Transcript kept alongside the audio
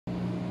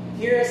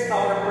Here is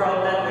our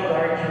problem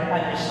regarding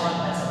addition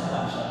and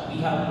subtraction.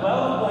 We have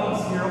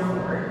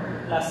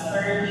 12.04 plus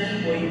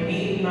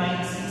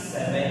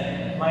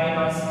 30.8967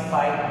 minus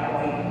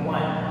 5.1.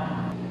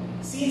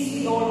 Since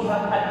we only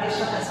have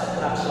addition and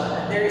subtraction,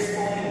 and there is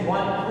only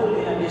one rule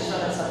in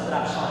addition and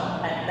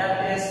subtraction, and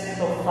that is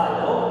to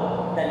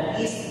follow the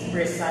least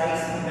precise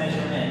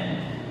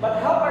measurement.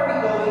 But how are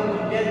we going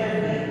to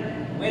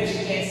determine which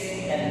is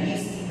the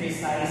least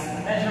precise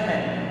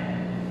measurement?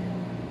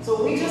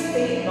 So we just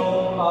take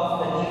note of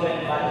the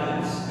given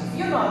values. If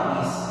you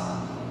notice,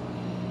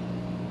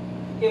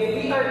 if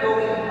we are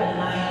going to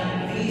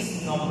align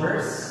these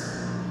numbers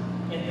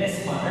in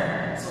this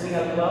manner, so we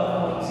have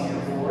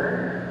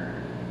 12.04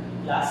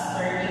 plus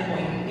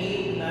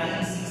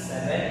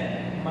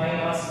 30.8967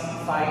 minus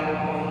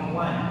 5.1.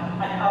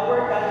 And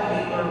our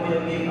calculator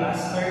will give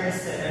us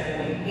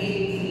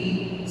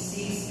 37.8367.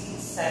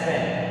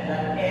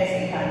 That is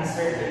the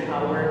answer in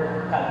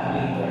our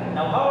calculator.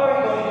 Now, how are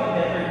we going to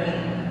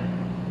determine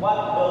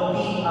what will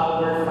be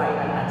our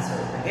final answer?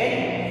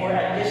 Again, for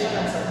addition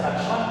and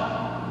subtraction,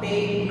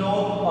 take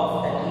note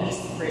of the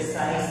least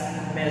precise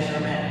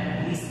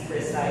measurement. Least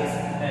precise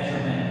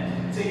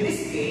measurement. So in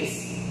this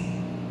case,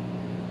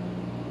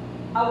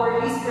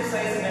 our least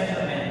precise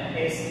measurement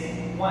is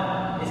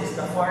 1. This is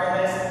the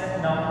farthest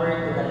number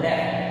to the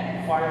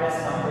left. Farthest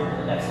number to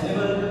the left. So we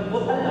will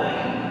put a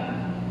line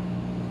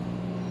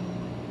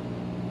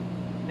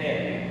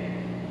there.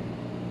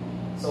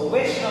 So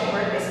which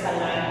number is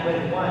aligned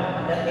with 1?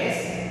 And that is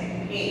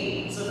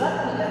 8. So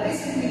that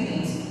basically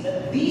means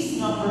that these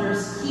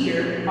numbers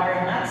here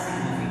are not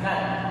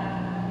significant.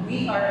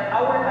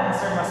 Our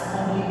answer must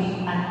only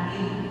be an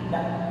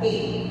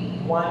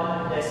 8,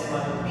 1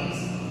 decimal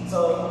place.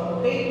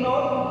 So take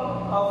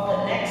note of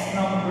the next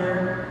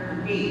number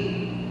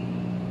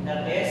 8,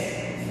 that is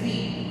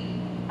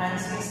 3. And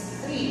since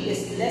 3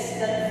 is less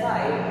than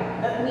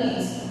 5, that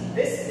means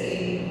this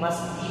 8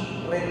 must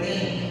be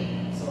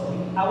retained. So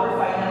our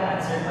final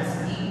answer must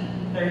be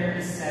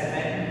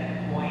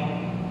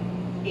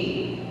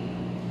 37.8.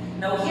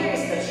 Now here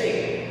is the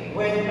trick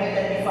when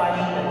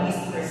identifying the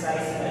least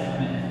precise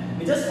measurement.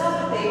 We just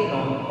have to take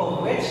note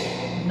of which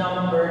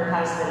number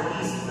has the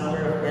least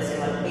number of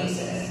decimal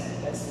places.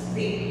 That's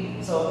 3.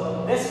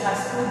 So this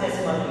has 2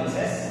 decimal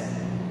places,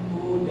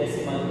 2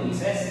 decimal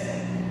places.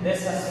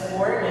 This has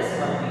 4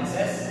 decimal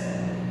places,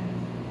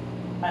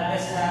 and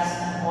this has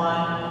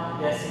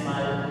 1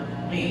 decimal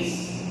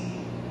place.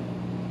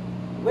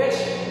 Which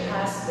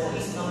has the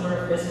least number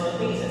of decimal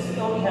places?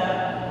 We only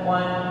have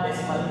 1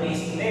 decimal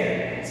place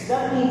there. So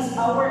that means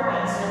our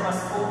answer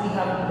must only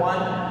have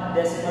 1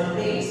 decimal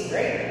place,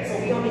 right? So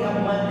we only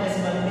have 1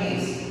 decimal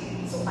place.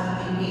 So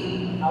until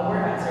 8, our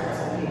answer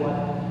must only be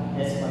 1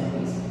 decimal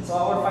place. So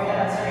our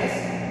final answer is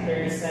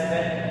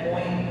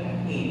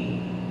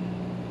 37.8.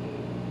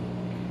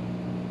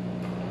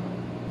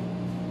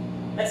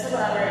 Let's have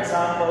another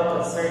example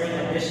concerning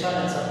addition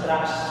and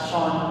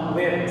subtraction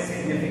with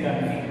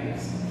significant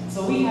figures.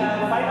 So we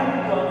have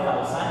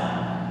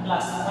 512,000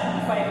 plus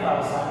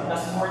 25,000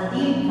 plus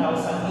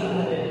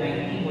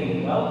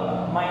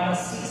 14,890.12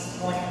 minus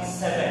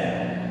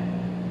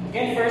 6.7.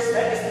 Again, first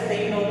step is to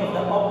take note of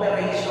the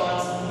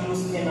operations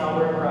used in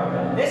our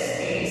problem. In this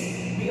case,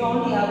 we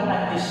only have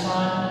addition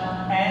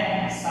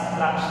and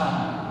subtraction.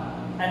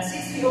 And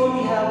since we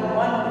only have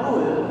one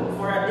rule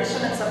for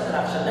addition and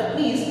subtraction, that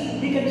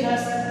means we can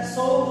just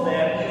solve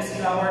them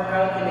using our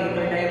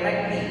calculator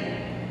directly.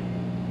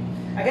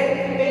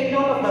 Again, take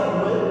note of the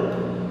rule.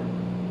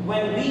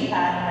 When we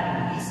add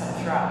and we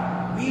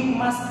subtract, we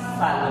must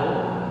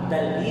follow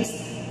the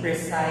least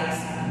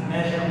precise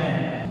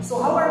measurement.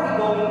 So how are we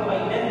going to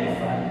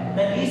identify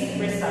the least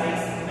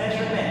precise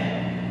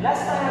measurement?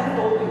 Last time I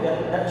told you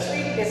that the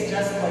trick is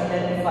just to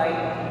identify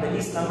the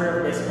least number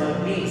of decimal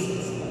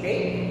places.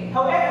 Okay?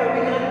 However, we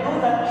cannot do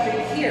that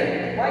trick here.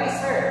 Why,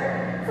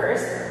 sir?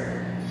 First,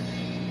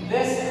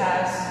 this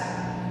has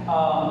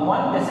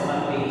 1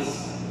 decimal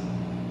place.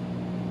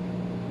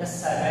 The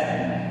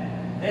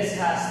 7. This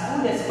has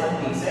 2 decimal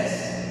places.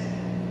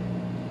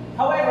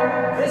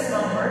 However, this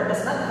number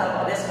does not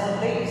have a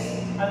decimal place.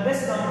 And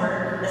this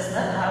number does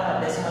not have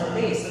a decimal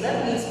place. So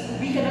that means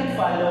we cannot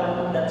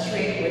follow the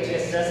trick, which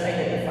is just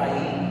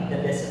identifying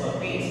the decimal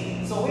place.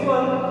 So we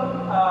will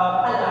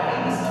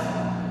align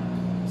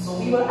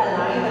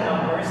the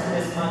numbers in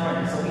this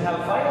manner. So we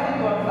have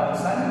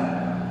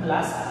 512,000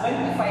 plus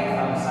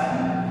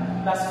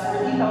 25,000 plus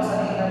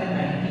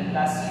 14,890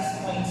 plus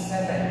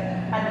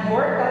 6.7. And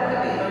your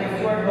calculator, if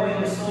you are going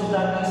to solve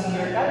that using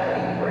your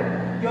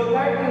calculator will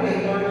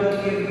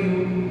give you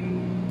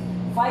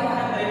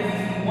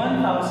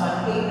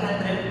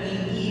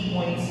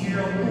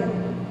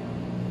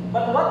 551,880.02.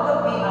 But what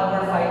will be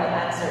our final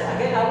answer?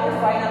 Again, our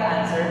final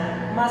answer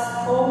must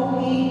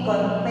only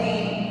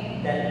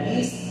contain the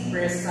least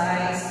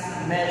precise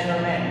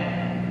measurement.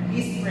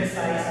 Least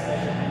precise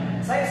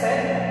measurement. As I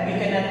said, we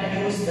cannot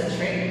use the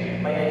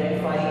trick by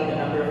identifying the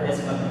number of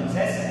decimal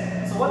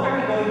places. So what are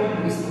we going to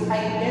do is to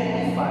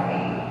identify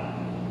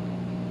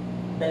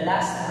the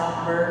last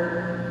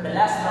number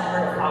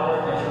of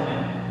our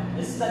measurement.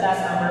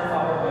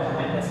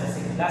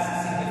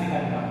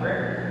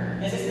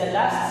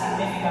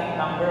 significant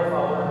number of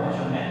our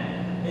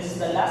measurement. This is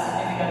the last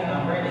significant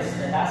number. This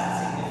is the last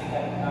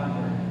significant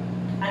number.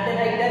 And then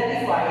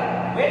identify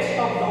which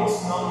of those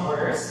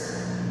numbers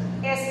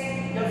is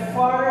the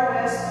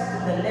farthest to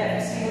the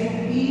left. So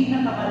yung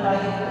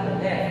pinakamalayo to the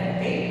left.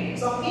 Okay?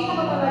 So ang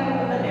pinakamalayo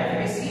to the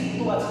left is si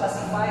 2 at saka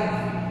si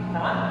 5.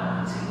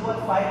 Tama? Si 2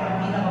 at 5 ang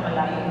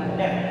pinakamalayo to the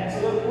left.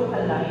 So we'll put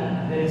a line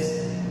in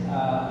this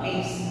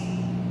place.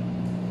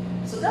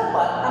 So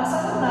dapat, ang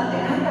sagot natin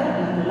hanggang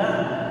dito lang.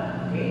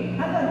 Okay?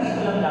 Hanggang dito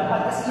lang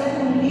dapat. Kasi yan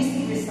yung least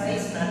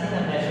precise natin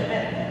na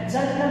measurement.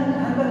 Diyan lang,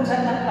 hanggang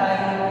dyan lang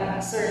tayo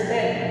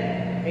certain.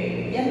 Okay?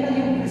 Yan lang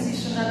yung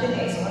precision natin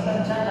eh. So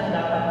hanggang dyan lang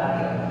dapat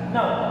tayo.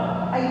 Now,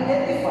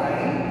 identify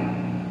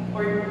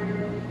or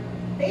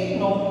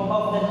take note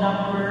of the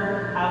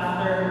number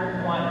after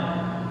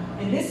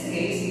 1. In this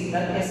case,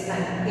 that is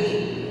an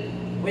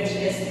 8, which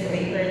is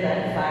greater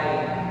than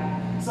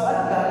 5. So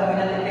ano gagawin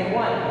natin kay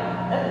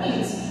 1? That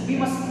means we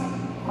must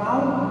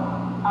round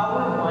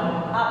our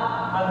 1 up.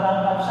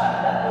 Mag-round up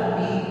siya. That will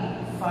be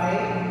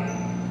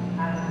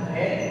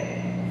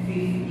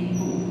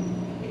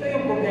 552. Ito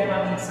yung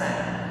problema minsan.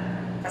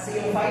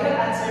 Kasi yung final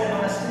answer ng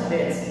mga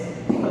students,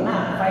 ito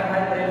na,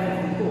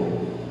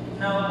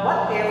 552. Now,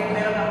 what if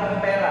meron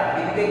akong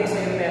pera? Bibigay ko sa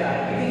iyo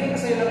pera. Bibigay ko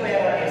sa iyo ng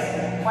pera is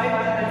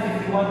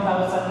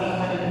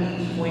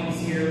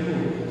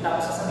 551,880.02.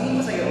 Tapos sasabihin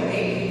ko sa iyo,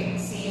 okay,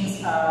 since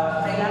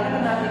kailangan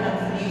na natin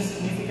ng 3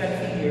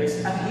 significant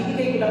figures, at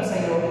bibigay ko lang sa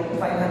iyo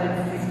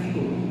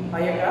 552.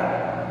 Payag ka?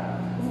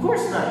 Of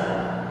course not.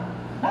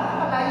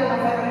 Nakakalayo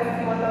ng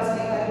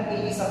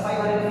 551,880 sa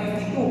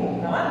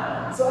 552.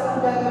 Naman? So,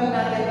 anong gagawin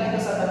natin dito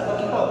sa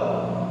tatlong ito?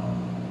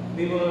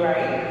 We will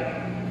write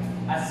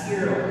a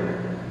 0.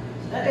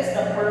 So, that is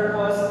the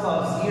purpose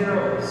of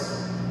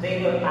zeros.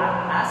 They will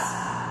act as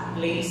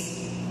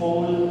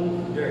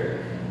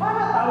placeholder.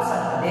 Para 1,000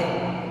 na din.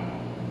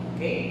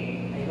 Okay?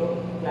 I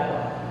hope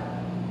klaro.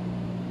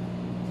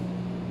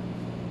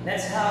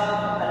 Let's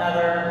have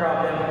another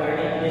problem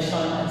regarding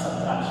addition and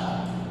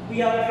subtraction.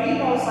 We have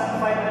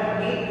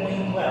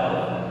 3,508.12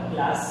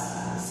 plus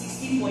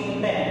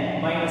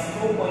 60.10 minus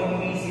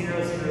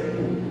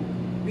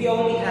 2.3002. We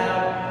only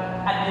have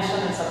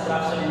addition and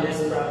subtraction in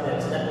this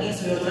problem. So that means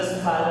we will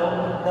just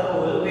follow the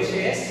rule, which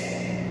is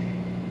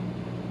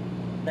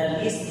the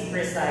least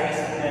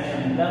precise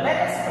measurement. Now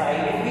let us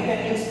try if we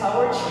can use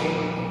our trick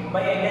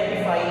by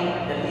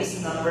identifying the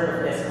least number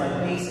of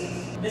decimal places.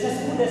 This is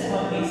 2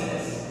 decimal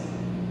places.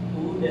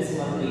 2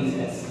 decimal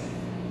places.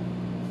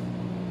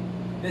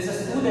 This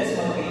is 2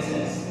 decimal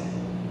places.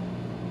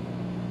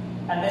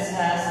 And this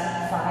has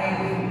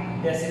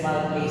 5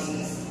 decimal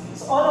places.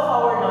 So all of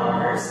our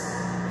numbers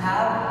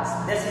have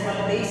decimal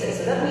places.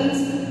 So that means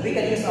we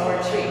can use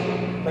our trick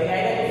by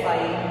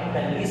identifying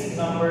the least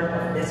number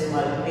of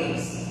decimal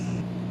places.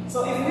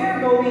 So if we are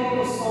going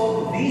to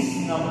solve this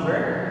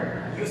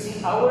number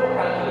using our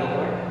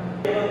calculator,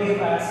 it will give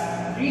us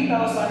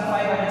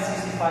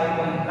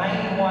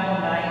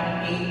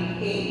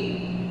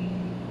 3,565.91988.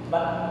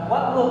 But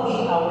what will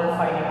be our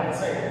final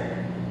answer?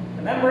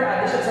 Remember,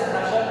 addition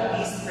subtraction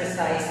is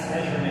precise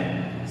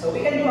measurement. So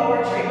we can do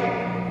our trick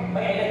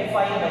by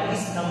identifying the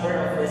least number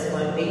of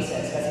decimal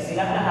places. Kasi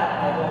silang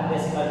lahat mayroong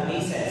decimal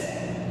places.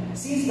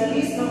 Since the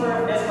least number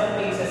of decimal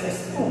places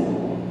is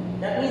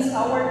 2, that means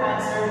our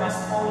answer must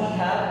only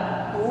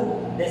have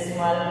 2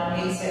 decimal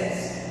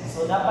places.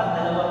 So dapat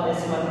dalawang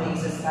decimal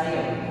places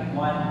tayo.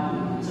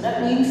 1, 2. So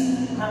that means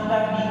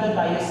hanggang dito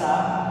tayo sa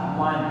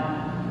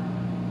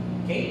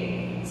 1.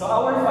 Okay? So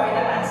our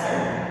final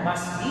answer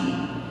must be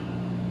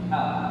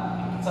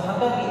so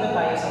hanggang dito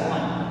tayo sa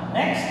 1.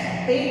 Next,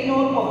 take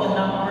note of the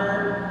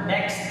number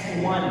next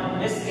to 1. In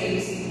this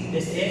case,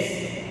 this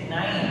is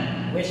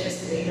 9, which is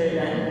greater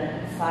than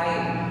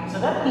 5. So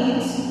that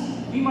means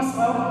we must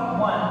round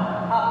 1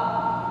 up.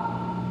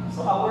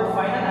 So our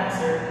final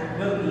answer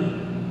will be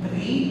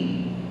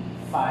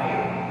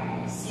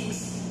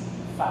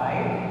 3,565.92.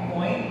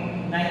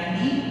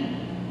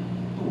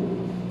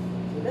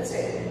 So that's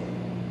it.